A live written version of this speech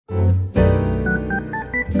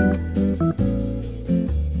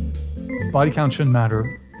Body count shouldn't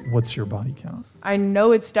matter. What's your body count? I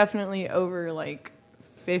know it's definitely over like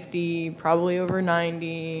 50, probably over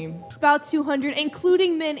 90. It's about 200,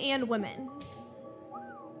 including men and women.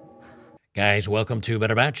 Guys, welcome to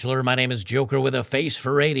Better Bachelor. My name is Joker with a face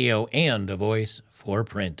for radio and a voice for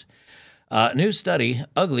print. New study,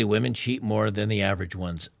 ugly women cheat more than the average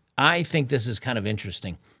ones. I think this is kind of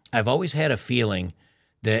interesting. I've always had a feeling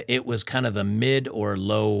that it was kind of the mid or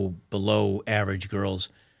low, below average girls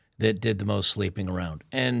that did the most sleeping around.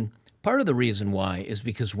 And part of the reason why is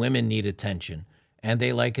because women need attention, and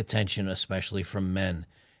they like attention, especially from men.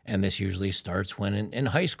 And this usually starts when in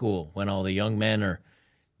high school, when all the young men are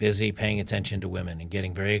busy paying attention to women and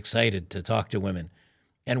getting very excited to talk to women.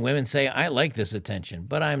 And women say, I like this attention,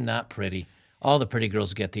 but I'm not pretty. All the pretty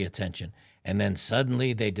girls get the attention. And then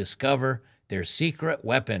suddenly they discover their secret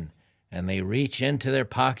weapon, and they reach into their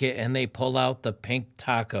pocket and they pull out the pink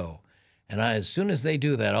taco. And as soon as they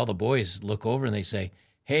do that, all the boys look over and they say,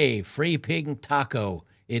 hey, free pink taco.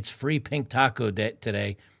 It's free pink taco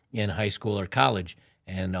today in high school or college.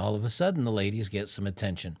 And all of a sudden, the ladies get some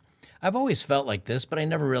attention. I've always felt like this, but I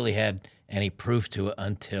never really had any proof to it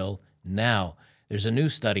until now. There's a new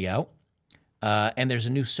study out, and there's a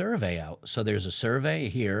new survey out. So there's a survey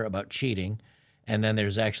here about cheating, and then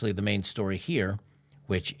there's actually the main story here,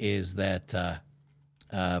 which is that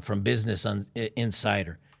from Business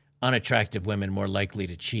Insider, unattractive women more likely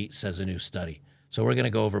to cheat, says a new study. So we're going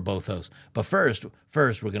to go over both those. But first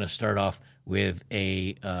we're going to start off with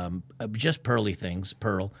a just Pearly things.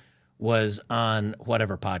 Pearl was on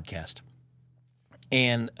whatever podcast,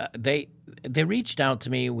 and they reached out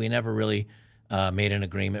to me. We never really made an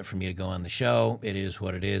agreement for me to go on the show. It is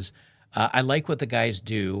what it is. I like what the guys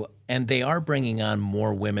do, and they are bringing on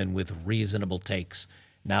more women with reasonable takes.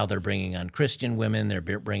 Now they're bringing on Christian women, they're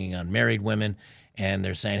bringing on married women, and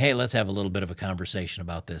they're saying, hey, let's have a little bit of a conversation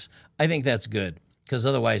about this. I think that's good, because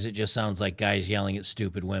otherwise it just sounds like guys yelling at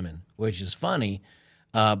stupid women, which is funny.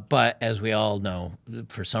 But as we all know,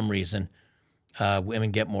 for some reason,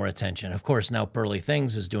 women get more attention. Of course, now Pearly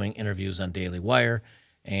Things is doing interviews on Daily Wire,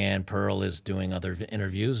 and Pearl is doing other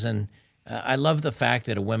interviews, and I love the fact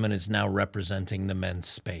that a woman is now representing the men's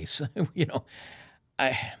space. You know,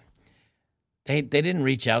 they didn't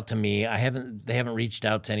reach out to me. They haven't reached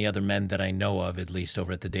out to any other men that I know of, at least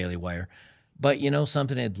over at the Daily Wire. But you know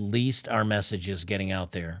something, at least our message is getting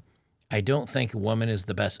out there. I don't think a woman is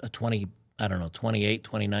the best, 28,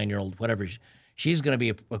 29-year-old, whatever. She's going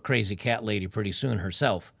to be a crazy cat lady pretty soon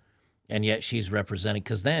herself. And yet she's representing,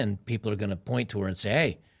 because then people are going to point to her and say,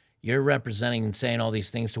 hey, you're representing and saying all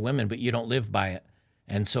these things to women, but you don't live by it.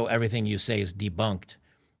 And so everything you say is debunked.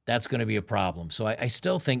 That's going to be a problem. So I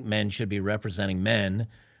still think men should be representing men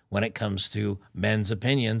when it comes to men's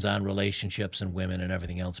opinions on relationships and women and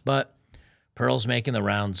everything else. But Pearl's making the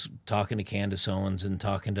rounds, talking to Candace Owens and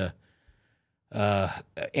talking to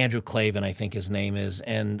Andrew Klavan, I think his name is,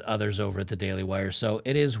 and others over at the Daily Wire. So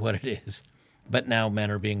it is what it is. But now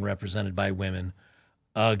men are being represented by women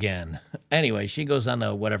again. Anyway, she goes on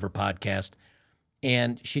the whatever podcast,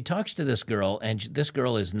 and she talks to this girl, and this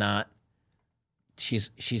girl is not,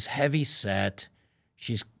 she's heavy set.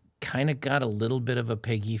 She's kind of got a little bit of a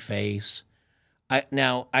piggy face.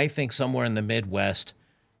 I think somewhere in the Midwest,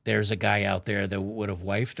 there's a guy out there that would have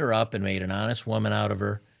wifed her up and made an honest woman out of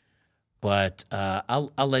her. But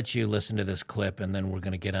I'll let you listen to this clip, and then we're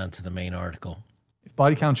going to get on to the main article. If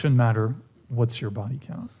body count shouldn't matter, what's your body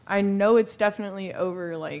count? I know it's definitely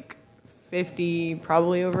over like 50,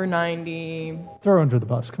 probably over 90. Throw her under the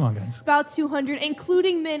bus. Come on, guys. It's about 200,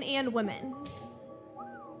 including men and women.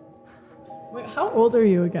 Wait, how old are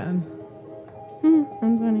you again?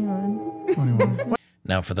 I'm 21. 21.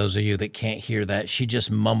 Now, for those of you that can't hear that, she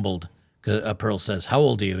just mumbled. Pearl says, how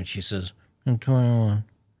old are you? And she says, I'm 21.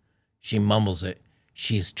 She mumbles it.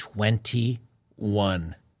 She's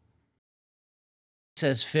 21.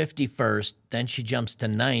 Says 50 first, then she jumps to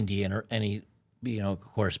 90, and he, of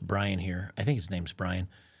course, Brian here, I think his name's Brian,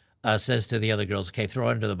 says to the other girls, okay, throw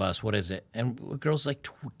it under the bus. What is it? And the girl's like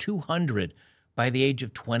 200 by the age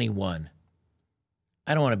of 21.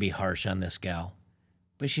 I don't want to be harsh on this gal,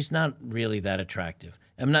 but she's not really that attractive.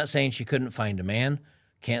 I'm not saying she couldn't find a man.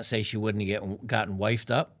 Can't say she wouldn't have gotten wifed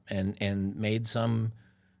up and made some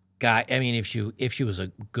guy. I mean, if she was a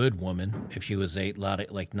good woman, if she was not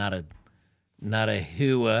a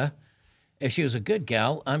hua, if she was a good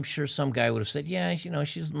gal, I'm sure some guy would have said, yeah,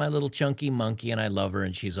 she's my little chunky monkey and I love her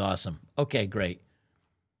and she's awesome. Okay, great.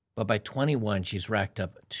 But by 21, she's racked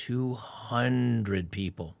up 200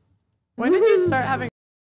 people. When did you start having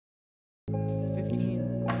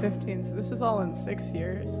 15. 15? So this is all in 6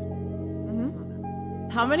 years.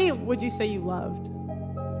 How many would you say you loved?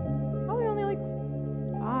 Probably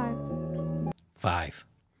 5.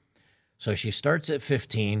 So she starts at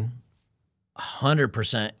 15,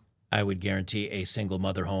 100%, I would guarantee, a single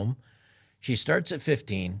mother home. She starts at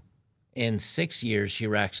 15. In 6 years, she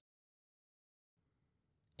racks.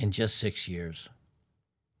 In just 6 years.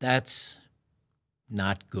 That's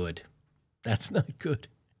not good. That's not good.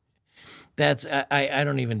 That's I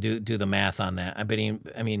don't even do the math on that.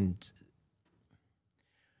 I mean,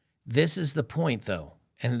 this is the point though,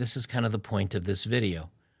 and this is kind of the point of this video.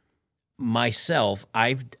 Myself,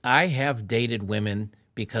 I have dated women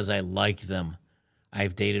because I liked them.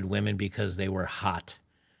 I've dated women because they were hot.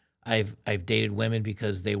 I've dated women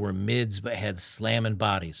because they were mids but had slamming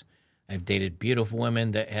bodies. I've dated beautiful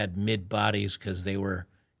women that had mid bodies because they were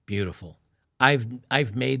beautiful.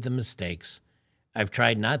 I've made the mistakes. I've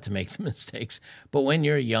tried not to make the mistakes, but when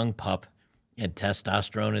you're a young pup and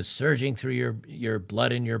testosterone is surging through your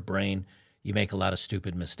blood and your brain, you make a lot of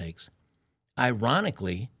stupid mistakes.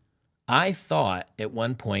 Ironically, I thought at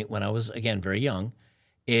one point when I was, again, very young,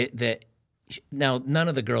 now none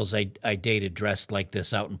of the girls I dated dressed like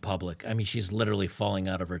this out in public. I mean, she's literally falling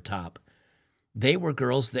out of her top. They were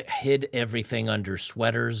girls that hid everything under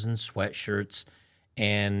sweaters and sweatshirts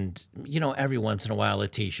and, every once in a while a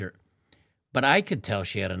T-shirt. But I could tell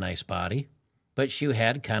she had a nice body, but she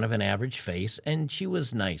had kind of an average face, and she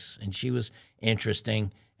was nice, and she was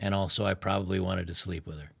interesting, and also I probably wanted to sleep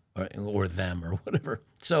with her or them or whatever.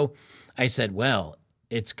 So I said, well,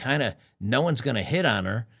 it's kind of no one's going to hit on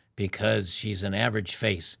her because she's an average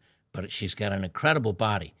face, but she's got an incredible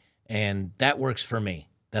body, and that works for me.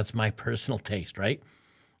 That's my personal taste, right?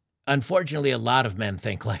 Unfortunately, a lot of men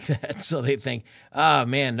think like that. So they think, oh,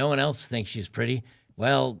 man, no one else thinks she's pretty.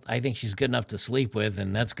 Well, I think she's good enough to sleep with,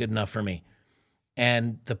 and that's good enough for me.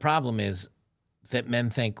 And the problem is that men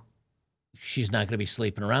think she's not going to be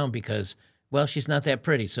sleeping around because, well, she's not that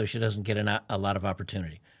pretty, so she doesn't get a lot of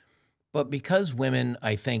opportunity. But because women,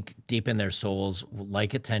 I think, deep in their souls,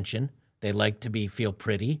 like attention, they like to feel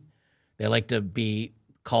pretty, they like to be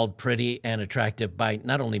called pretty and attractive by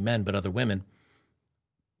not only men, but other women.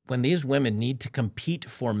 When these women need to compete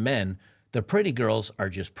for men, the pretty girls are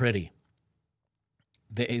just pretty.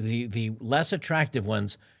 The less attractive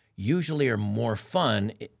ones usually are more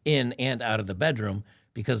fun in and out of the bedroom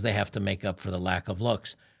because they have to make up for the lack of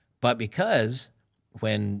looks. But because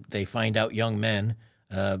when they find out young men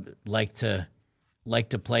like to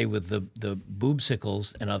play with the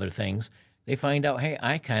boobsicles and other things, they find out, hey,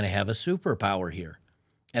 I kind of have a superpower here.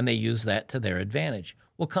 And they use that to their advantage.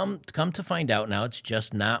 Well, come to find out now, it's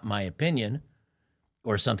just not my opinion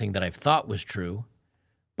or something that I've thought was true,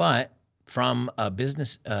 but from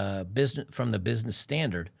from the Business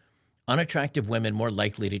Standard, unattractive women more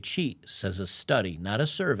likely to cheat, says a study, not a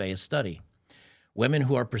survey, a study. Women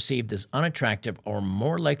who are perceived as unattractive are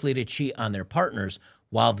more likely to cheat on their partners,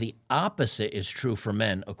 while the opposite is true for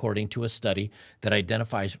men, according to a study that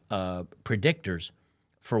identifies predictors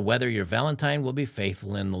for whether your Valentine will be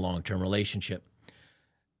faithful in the long-term relationship.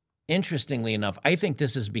 Interestingly enough, I think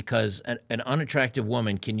this is because an unattractive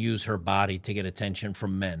woman can use her body to get attention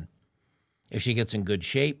from men. If she gets in good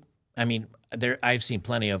shape, I mean, I've seen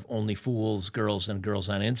plenty of only fools girls and girls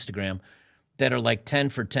on Instagram that are like 10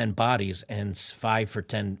 for 10 bodies and 5 for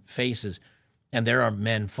 10 faces, and there are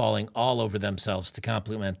men falling all over themselves to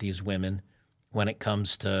compliment these women when it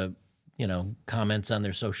comes to, comments on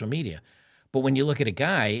their social media. But when you look at a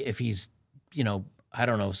guy, if he's,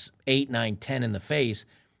 8, 9, 10 in the face,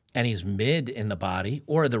 and he's mid in the body,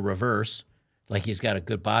 or the reverse, like he's got a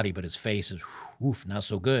good body, but his face is, not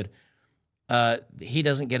so good, he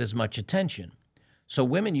doesn't get as much attention. So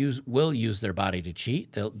women will use their body to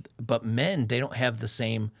cheat, but men, they don't have the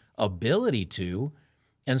same ability to.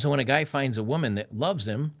 And so when a guy finds a woman that loves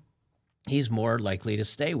him, he's more likely to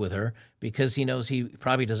stay with her because he knows he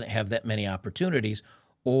probably doesn't have that many opportunities,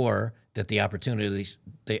 or that the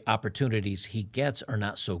opportunities he gets are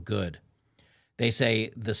not so good. They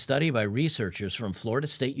say the study by researchers from Florida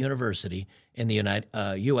State University in the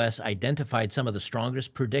U.S. identified some of the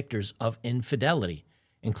strongest predictors of infidelity,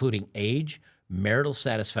 including age, marital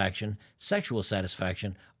satisfaction, sexual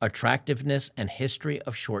satisfaction, attractiveness, and history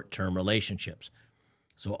of short-term relationships.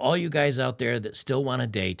 So all you guys out there that still want to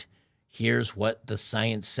date, here's what the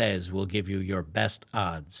science says will give you your best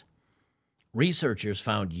odds. Researchers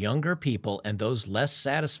found younger people and those less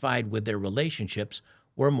satisfied with their relationships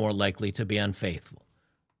were more likely to be unfaithful.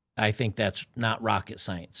 I think that's not rocket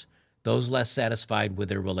science. Those less satisfied with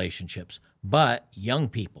their relationships. But young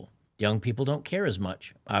people don't care as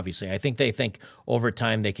much, obviously. I think they think over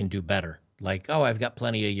time they can do better. Like, oh, I've got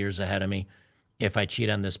plenty of years ahead of me. If I cheat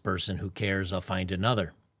on this person, who cares? I'll find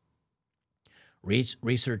another.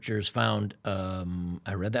 Researchers found,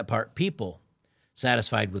 I read that part, people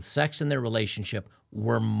satisfied with sex in their relationship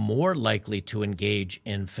were more likely to engage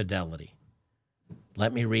in fidelity.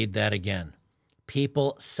 Let me read that again.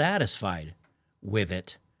 People satisfied with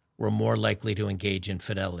it were more likely to engage in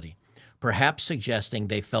fidelity, perhaps suggesting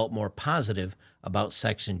they felt more positive about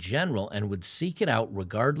sex in general and would seek it out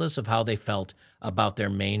regardless of how they felt about their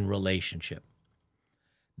main relationship.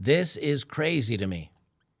 This is crazy to me.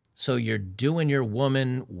 So you're doing your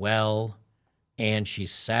woman well, and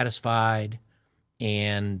she's satisfied,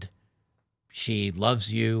 and she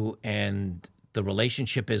loves you, and the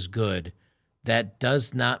relationship is good. That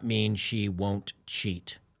does not mean she won't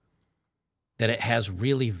cheat. That it has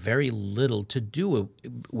really very little to do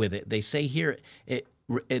with it. They say here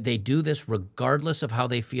they do this regardless of how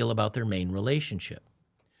they feel about their main relationship.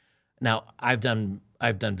 Now, I've done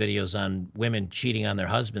videos on women cheating on their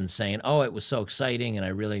husbands saying, oh, it was so exciting and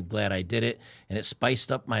I'm really glad I did it and it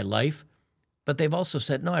spiced up my life. But they've also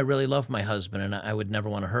said, no, I really love my husband and I would never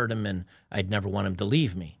want to hurt him and I'd never want him to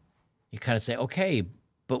leave me. You kind of say, okay,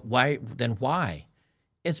 but why? Then why?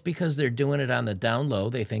 It's because they're doing it on the down low.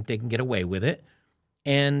 They think they can get away with it,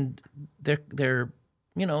 and they're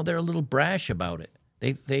a little brash about it.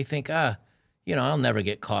 They think, I'll never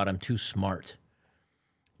get caught. I'm too smart.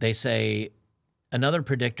 They say another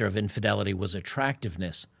predictor of infidelity was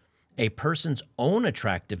attractiveness. A person's own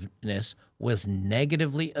attractiveness was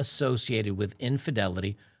negatively associated with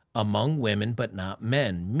infidelity among women, but not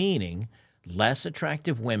men, meaning less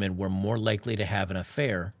attractive women were more likely to have an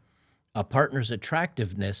affair. A partner's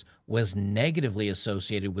attractiveness was negatively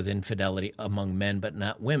associated with infidelity among men, but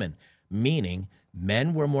not women, meaning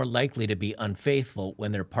men were more likely to be unfaithful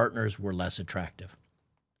when their partners were less attractive.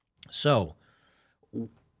 So,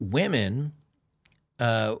 women,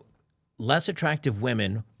 less attractive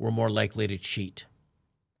women were more likely to cheat.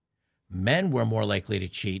 Men were more likely to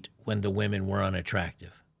cheat when the women were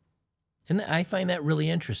unattractive. And I find that really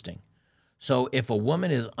interesting. So if a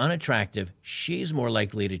woman is unattractive, she's more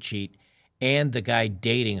likely to cheat, and the guy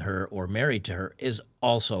dating her or married to her is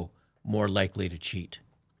also more likely to cheat.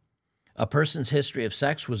 A person's history of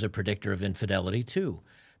sex was a predictor of infidelity, too.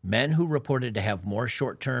 Men who reported to have more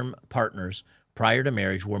short-term partners prior to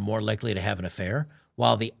marriage were more likely to have an affair,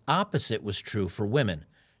 while the opposite was true for women.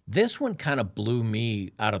 This one kind of blew me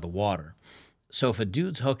out of the water. So if a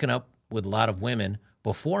dude's hooking up with a lot of women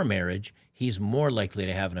before marriage, he's more likely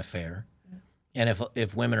to have an affair. And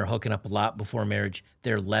if women are hooking up a lot before marriage,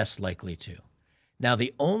 they're less likely to. Now,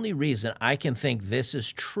 the only reason I can think this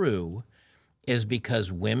is true is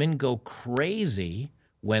because women go crazy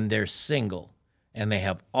when they're single and they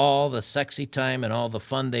have all the sexy time and all the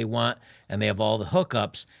fun they want and they have all the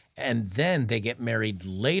hookups, and then they get married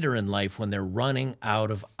later in life when they're running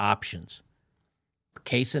out of options.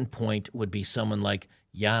 Case in point would be someone like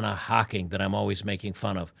Jana Hocking that I'm always making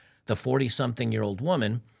fun of, the 40-something-year-old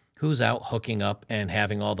woman who's out hooking up and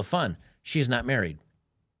having all the fun. She's not married.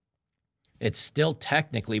 It's still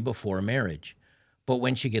technically before marriage. But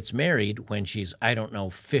when she gets married, when she's,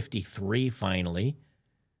 53 finally,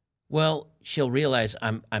 well, she'll realize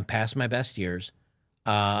I'm past my best years.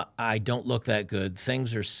 I don't look that good.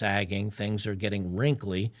 Things are sagging. Things are getting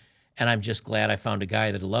wrinkly. And I'm just glad I found a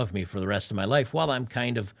guy that'll love me for the rest of my life while I'm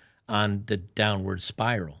kind of on the downward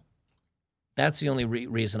spiral. That's the only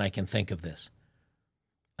reason I can think of this.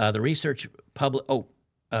 The research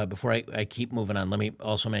before I keep moving on, let me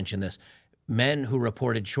also mention this. Men who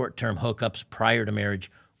reported short-term hookups prior to marriage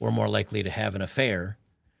were more likely to have an affair.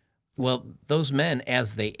 Well, those men,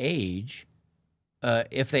 as they age,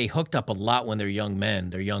 if they hooked up a lot when they're young men,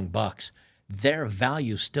 they're young bucks, their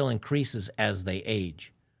value still increases as they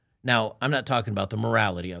age. Now, I'm not talking about the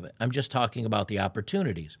morality of it. I'm just talking about the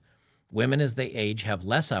opportunities. Women, as they age, have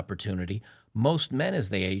less opportunity. Most men, as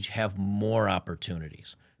they age, have more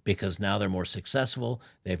opportunities, because now they're more successful.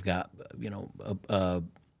 They've got,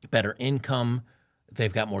 better income.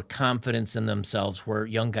 They've got more confidence in themselves, where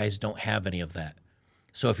young guys don't have any of that.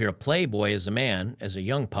 So if you're a playboy as a man, as a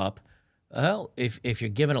young pup, well, if you're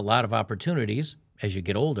given a lot of opportunities as you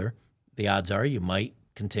get older, the odds are you might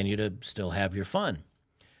continue to still have your fun.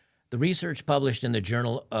 The research published in the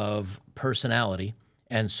Journal of Personality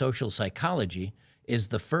and Social Psychology is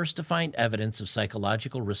the first to find evidence of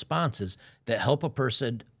psychological responses that help a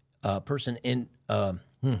person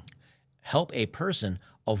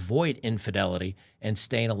avoid infidelity and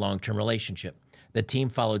stay in a long-term relationship. The team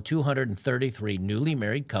followed 233 newly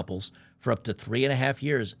married couples for up to 3.5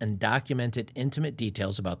 years and documented intimate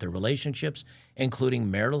details about their relationships,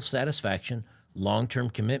 including marital satisfaction,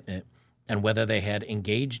 long-term commitment, and whether they had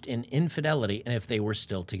engaged in infidelity and if they were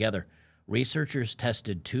still together. Researchers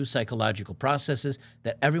tested 2 psychological processes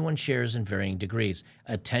that everyone shares in varying degrees: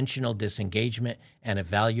 attentional disengagement and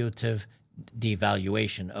evaluative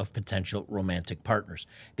devaluation of potential romantic partners.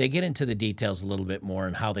 They get into the details a little bit more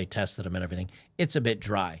and how they tested them and everything. It's a bit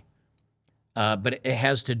dry, but it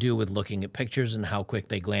has to do with looking at pictures and how quick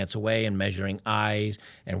they glance away and measuring eyes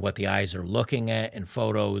and what the eyes are looking at and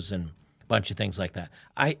photos and a bunch of things like that.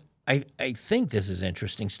 I think this is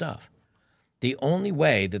interesting stuff. The only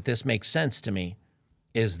way that this makes sense to me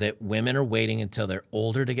is that women are waiting until they're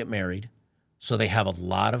older to get married, so they have a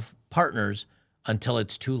lot of partners until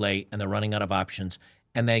it's too late and they're running out of options,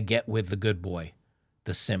 and they get with the good boy,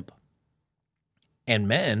 the simp. And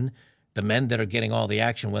men, the men that are getting all the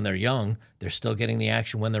action when they're young, they're still getting the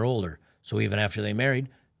action when they're older. So even after they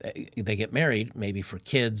get married, maybe for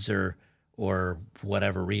kids or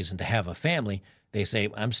whatever reason to have a family, they say,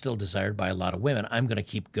 I'm still desired by a lot of women. I'm going to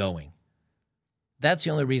keep going. That's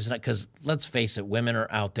the only reason, because let's face it, women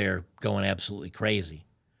are out there going absolutely crazy.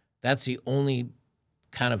 That's the only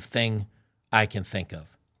kind of thing I can think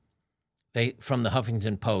of. From the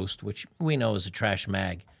Huffington Post, which we know is a trash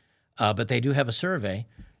mag, but they do have a survey.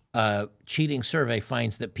 Cheating survey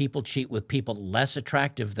finds that people cheat with people less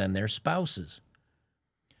attractive than their spouses.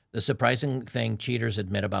 The surprising thing cheaters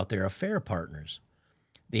admit about their affair partners.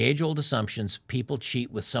 The age-old assumptions people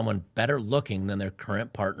cheat with someone better looking than their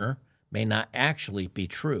current partner may not actually be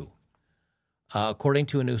true. According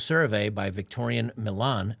to a new survey by Victorian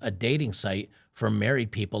Milan, a dating site for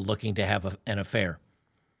married people looking to have an affair.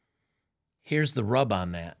 Here's the rub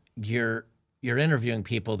on that. You're interviewing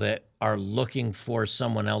people that are looking for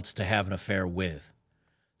someone else to have an affair with.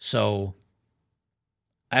 So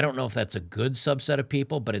I don't know if that's a good subset of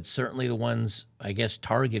people, but it's certainly the ones, I guess,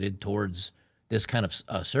 targeted towards this kind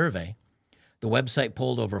of survey. The website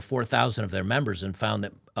polled over 4,000 of their members and found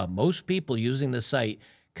that most people using the site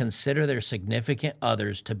consider their significant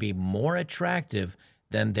others to be more attractive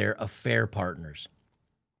than their affair partners.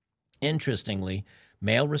 Interestingly,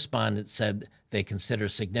 male respondents said they consider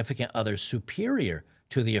significant others superior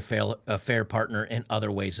to the affair partner in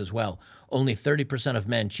other ways as well. Only 30% of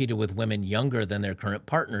men cheated with women younger than their current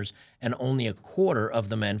partners, and only a quarter of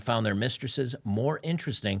the men found their mistresses more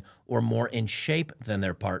interesting or more in shape than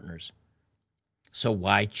their partners. So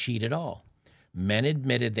why cheat at all? Men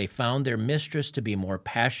admitted they found their mistress to be more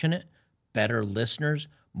passionate, better listeners,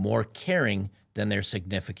 more caring than their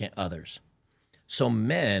significant others. So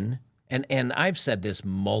men, and I've said this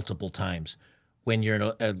multiple times, when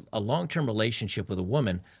you're in a long-term relationship with a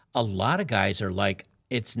woman, a lot of guys are like,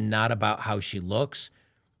 it's not about how she looks.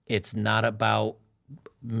 It's not about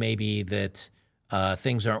maybe that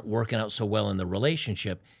things aren't working out so well in the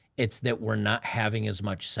relationship. It's that we're not having as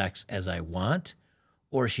much sex as I want,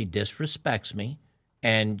 or she disrespects me,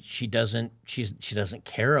 and she doesn't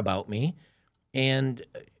care about me, and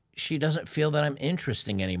she doesn't feel that I'm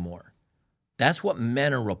interesting anymore. That's what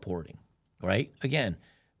men are reporting, right? Again,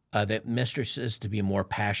 that mistresses to be more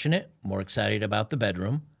passionate, more excited about the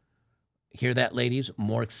bedroom. Hear that, ladies?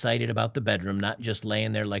 More excited about the bedroom, not just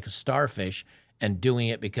laying there like a starfish and doing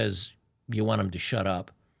it because you want them to shut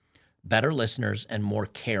up. Better listeners and more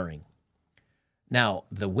caring. Now,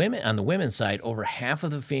 on the women's side, over half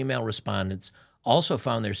of the female respondents also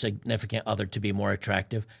found their significant other to be more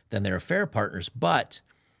attractive than their affair partners, but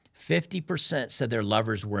 50% said their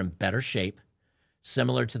lovers were in better shape.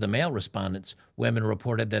 Similar to the male respondents, women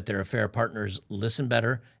reported that their affair partners listen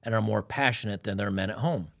better and are more passionate than their men at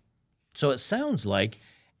home. So it sounds like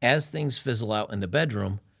as things fizzle out in the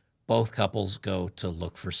bedroom, both couples go to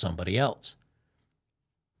look for somebody else.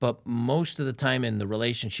 But most of the time in the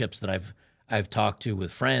relationships that I've talked to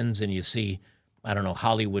with friends, and you see, I don't know,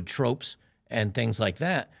 Hollywood tropes and things like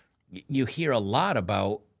that, you hear a lot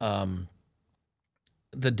about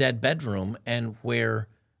the dead bedroom, and where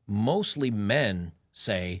mostly men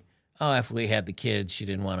say, oh, after we had the kids, she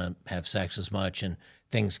didn't want to have sex as much and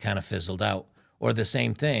things kind of fizzled out. Or the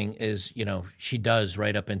same thing is, she does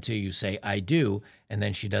right up until you say, I do, and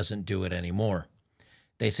then she doesn't do it anymore.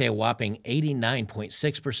 They say a whopping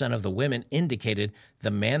 89.6% of the women indicated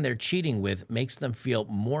the man they're cheating with makes them feel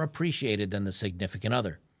more appreciated than the significant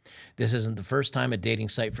other. This isn't the first time a dating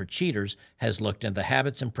site for cheaters has looked into the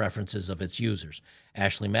habits and preferences of its users.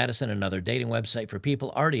 Ashley Madison, another dating website for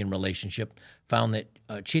people already in relationship, found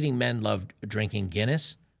that cheating men loved drinking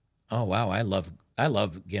Guinness. Oh, wow, I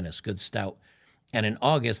love Guinness, good stout. And in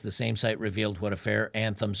August, the same site revealed what affair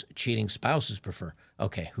anthems cheating spouses prefer.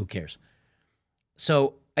 Okay, who cares?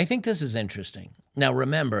 So I think this is interesting. Now,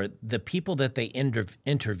 remember, the people that they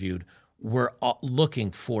interviewed were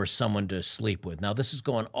looking for someone to sleep with. Now, this is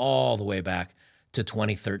going all the way back to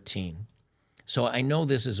 2013. So I know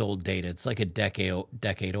this is old data. It's like a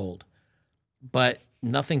decade old, but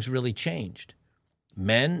nothing's really changed.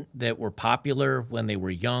 Men that were popular when they were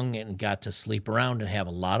young and got to sleep around and have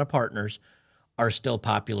a lot of partners are still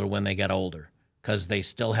popular when they get older because they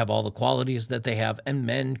still have all the qualities that they have, and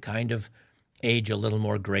men kind of age a little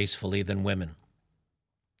more gracefully than women.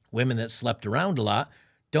 Women that slept around a lot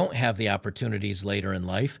don't have the opportunities later in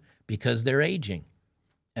life because they're aging.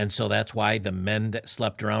 And so that's why the men that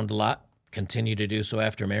slept around a lot continue to do so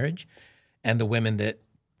after marriage, and the women that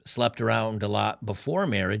slept around a lot before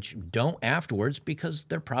marriage don't afterwards because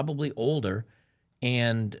they're probably older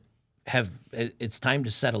and it's time to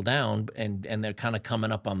settle down, and they're kind of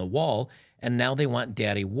coming up on the wall, and now they want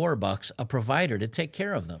Daddy Warbucks, a provider, to take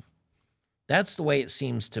care of them. That's the way it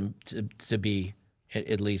seems to be,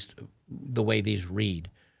 at least the way these read.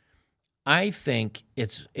 I think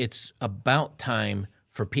it's about time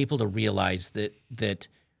for people to realize that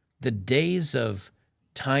the days of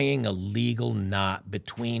tying a legal knot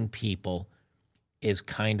between people is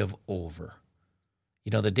kind of over.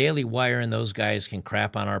 You know, the Daily Wire and those guys can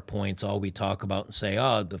crap on our points, all we talk about, and say,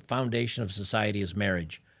 oh, the foundation of society is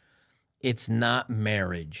marriage. It's not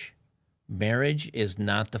marriage. Marriage is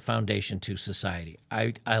not the foundation to society.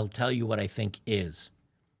 I'll tell you what I think is.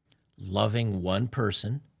 Loving one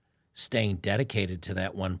person, staying dedicated to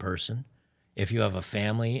that one person. If you have a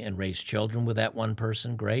family and raise children with that one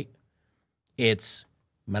person, great. It's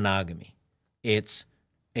monogamy. It's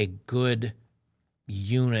a good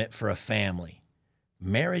unit for a family.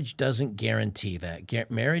 Marriage doesn't guarantee that.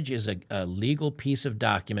 Marriage is a legal piece of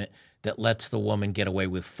document that lets the woman get away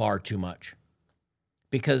with far too much.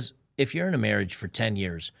 Because if you're in a marriage for 10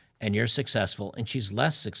 years and you're successful and she's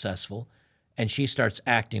less successful and she starts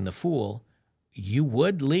acting the fool, you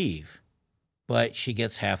would leave, but she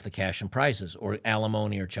gets half the cash and prizes or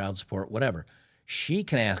alimony or child support, whatever. She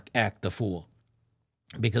can act the fool.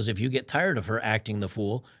 Because if you get tired of her acting the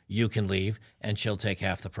fool, you can leave and she'll take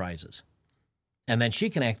half the prizes. And then she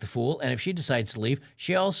can act the fool, and if she decides to leave,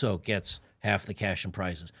 she also gets half the cash and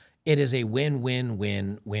prizes. It is a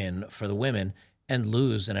win-win-win-win for the women and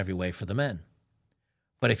lose in every way for the men.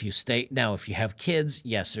 But if you stay, now if you have kids,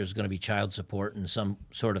 yes, there's going to be child support and some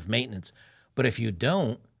sort of maintenance. But if you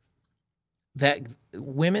don't, that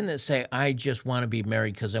women that say, I just want to be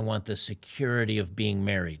married because I want the security of being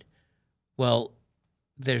married. Well,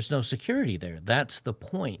 there's no security there. That's the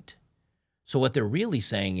point. So what they're really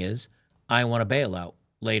saying is, I want a bailout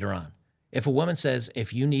later on. If a woman says,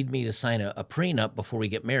 if you need me to sign a prenup before we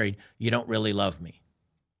get married, you don't really love me.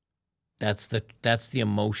 That's the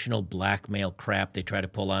emotional blackmail crap they try to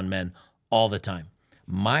pull on men all the time.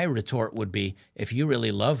 My retort would be, if you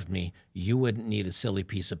really loved me, you wouldn't need a silly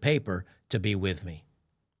piece of paper to be with me.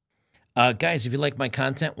 Guys, if you like my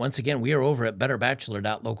content, once again, we are over at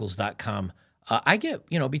betterbachelor.locals.com. I get,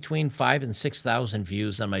 between 5,000 and 6,000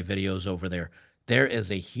 views on my videos over there. There is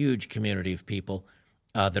a huge community of people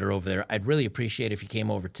that are over there. I'd really appreciate if you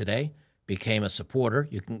came over today, became a supporter.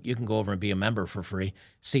 You can go over and be a member for free,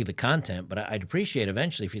 see the content. But I'd appreciate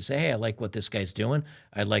eventually if you say, hey, I like what this guy's doing.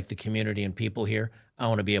 I like the community and people here. I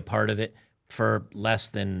want to be a part of it for less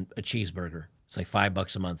than a cheeseburger. It's like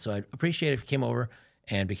 $5 a month. So I'd appreciate if you came over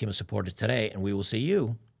and became a supporter today. And we will see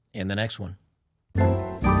you in the next one.